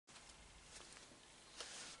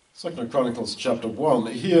2 Chronicles chapter 1,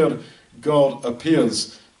 here God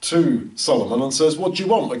appears to Solomon and says, "What do you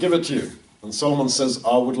want? I'll give it to you." And Solomon says,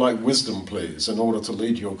 "I would like wisdom, please, in order to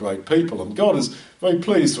lead your great people." And God is very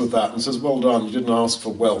pleased with that and says, "Well done, you didn't ask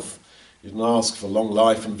for wealth, you didn't ask for long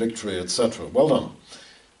life and victory, etc. Well done."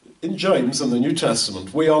 In James, in the New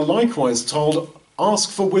Testament, we are likewise told,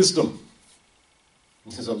 ask for wisdom.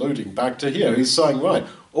 He's alluding back to here. He's saying, right,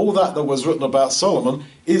 all that was written about Solomon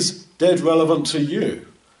is dead relevant to you.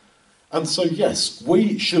 And so, yes,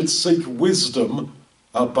 we should seek wisdom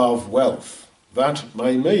above wealth. That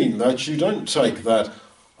may mean that you don't take that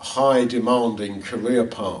high-demanding career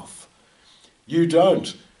path. You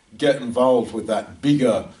don't get involved with that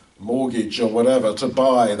bigger mortgage or whatever to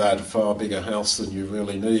buy that far bigger house than you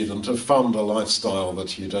really need and to fund a lifestyle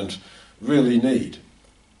that you don't really need,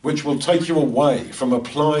 which will take you away from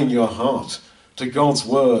applying your heart to God's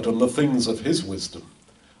word and the things of his wisdom.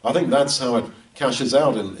 I think that's how it cashes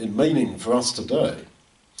out in meaning for us today.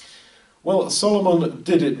 Well, Solomon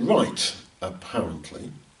did it right,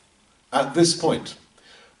 apparently, at this point.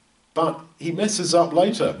 But he messes up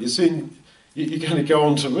later. You see, you're going to go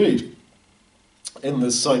on to read in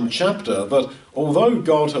this same chapter that although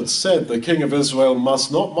God had said the king of Israel must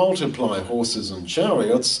not multiply horses and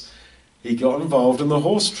chariots, he got involved in the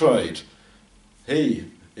horse trade. He,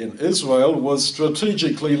 in Israel, was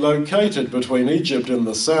strategically located between Egypt in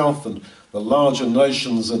the south and the larger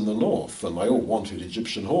nations in the north, and they all wanted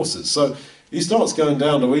Egyptian horses. So he starts going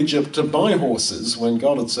down to Egypt to buy horses when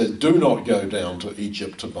God had said, do not go down to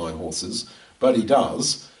Egypt to buy horses, but he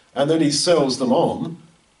does, and then he sells them on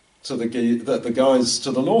to the guys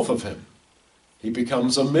to the north of him. He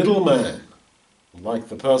becomes a middleman. Like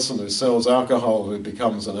the person who sells alcohol who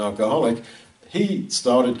becomes an alcoholic, he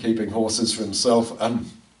started keeping horses for himself and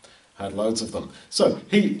had loads of them. So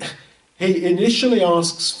he initially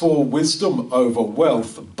asks for wisdom over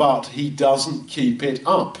wealth, but he doesn't keep it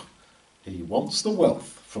up. He wants the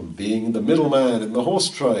wealth from being the middleman in the horse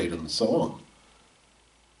trade and so on.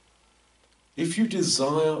 If you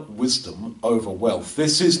desire wisdom over wealth,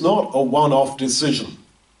 this is not a one-off decision.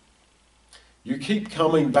 You keep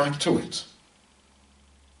coming back to it.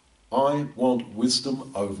 I want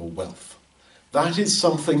wisdom over wealth. That is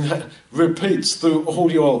something that repeats through all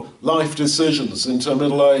your life decisions into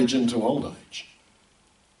middle age, into old age.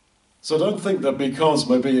 So don't think that because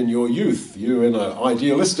maybe in your youth, you're in an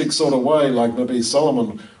idealistic sort of way, like maybe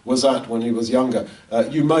Solomon was at when he was younger,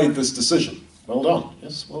 you made this decision. Well done.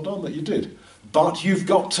 Yes, well done that you did. But you've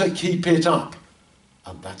got to keep it up.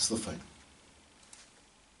 And that's the thing.